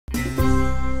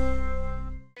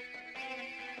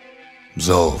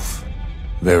Zulf.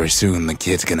 Very soon the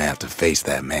kid's gonna have to face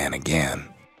that man again.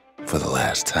 For the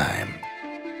last time.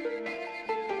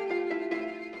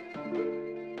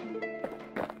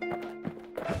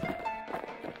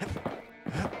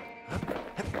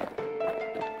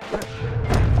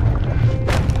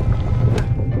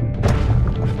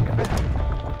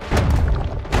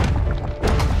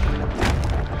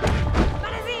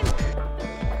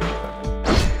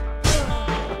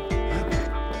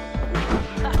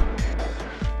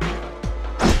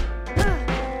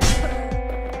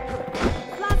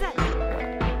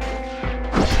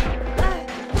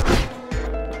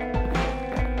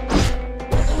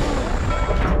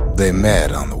 They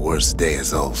met on the worst day of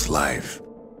Zulf's life.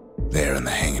 There in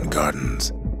the Hanging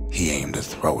Gardens, he aimed to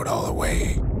throw it all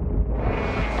away.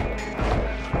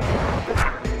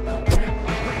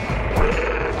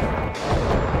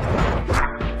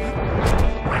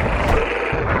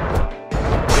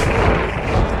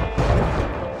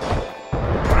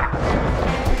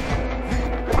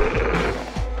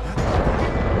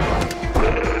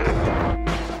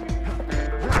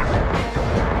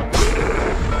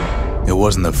 It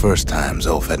wasn't the first time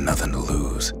Zulf had nothing to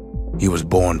lose. He was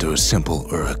born to a simple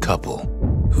Ura couple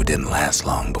who didn't last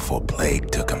long before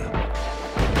plague took him.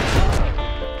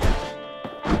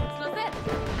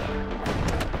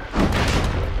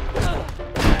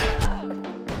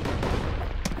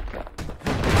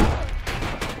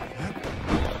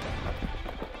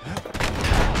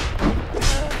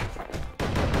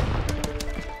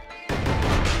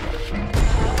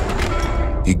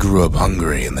 He grew up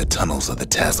hungry in the tunnels of the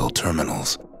Tazal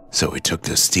Terminals, so he took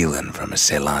to stealing from a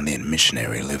Caelondian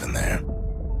missionary living there.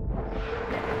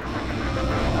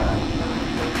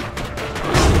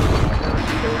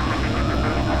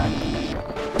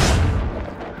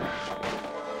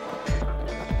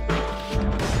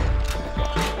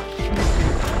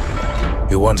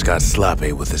 He once got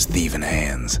sloppy with his thieving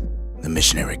hands. The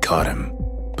missionary caught him,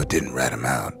 but didn't rat him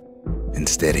out.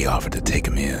 Instead, he offered to take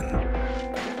him in.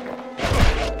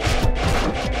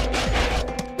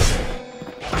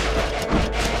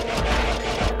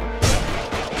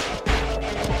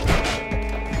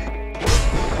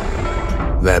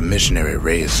 That missionary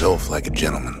raised Zulf like a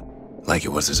gentleman, like it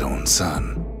was his own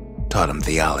son. Taught him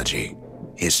theology,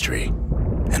 history,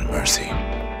 and mercy.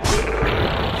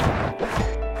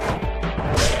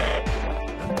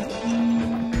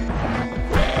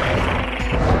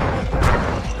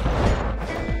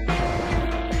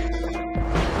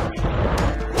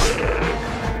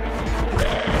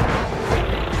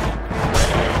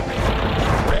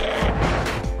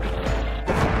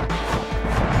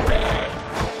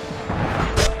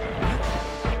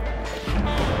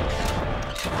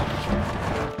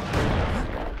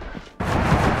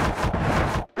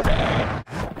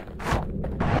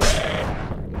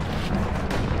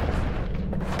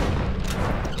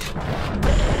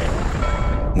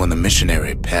 When the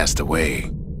missionary passed away,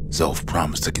 Zulf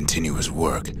promised to continue his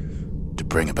work to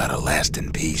bring about a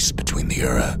lasting peace between the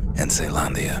Ura and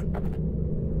Caelondia.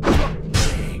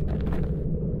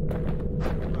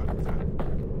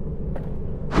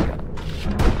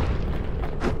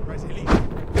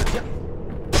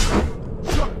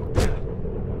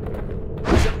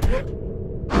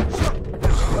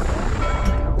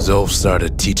 Zulf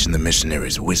started teaching the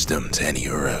missionaries wisdom to any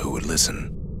Ura who would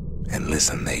listen, and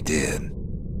listen they did.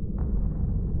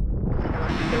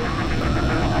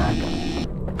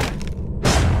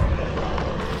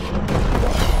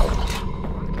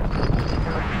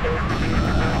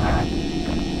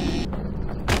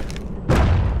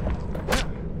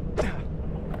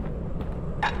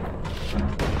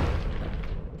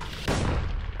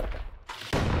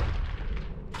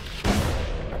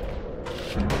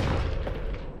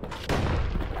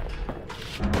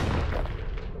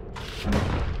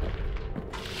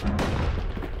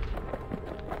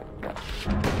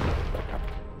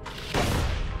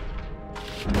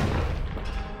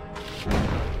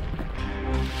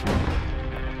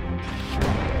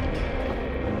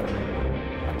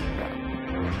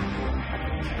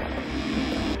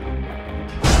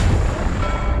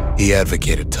 He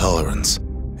advocated tolerance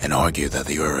and argued that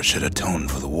the Ura should atone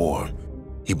for the war.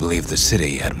 He believed the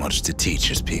city had much to teach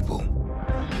his people.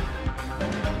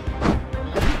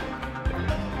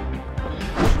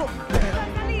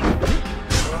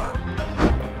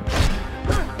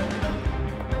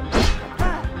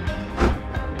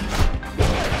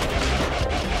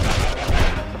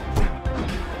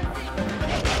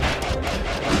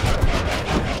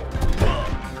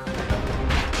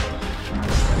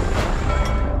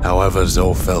 However,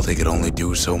 Zulf felt he could only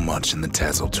do so much in the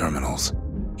Tazal Terminals.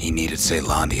 He needed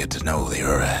Caelondia to know the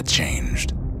Ura had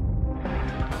changed.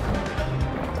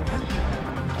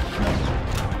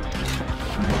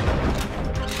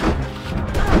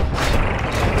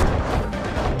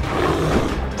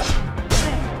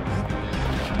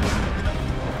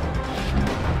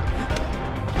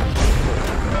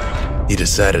 He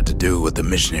decided to do what the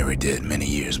missionary did many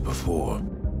years before.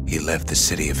 He left the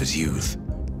city of his youth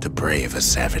to brave a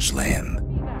savage land.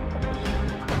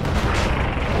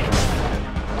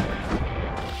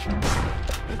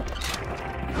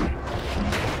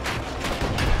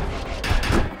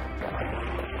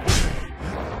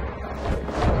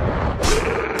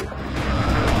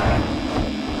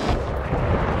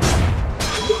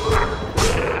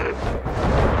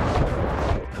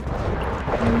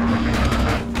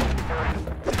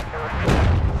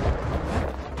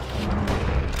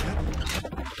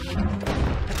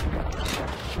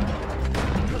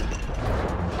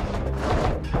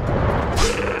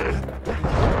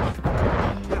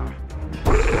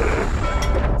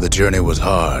 The journey was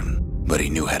hard, but he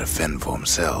knew how to fend for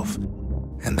himself.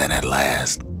 And then at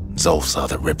last, Zulf saw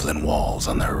the rippling walls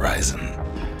on the horizon.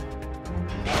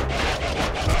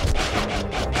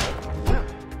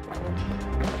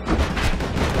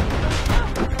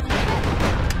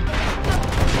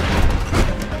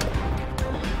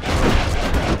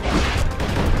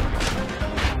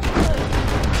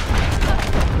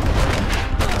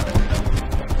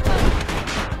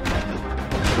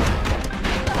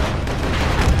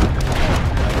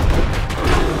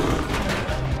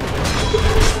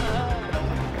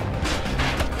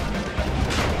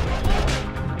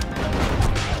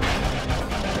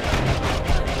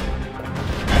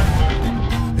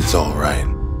 It's all right.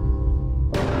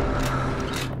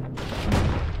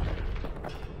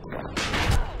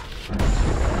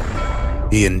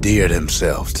 He endeared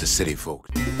himself to city folk.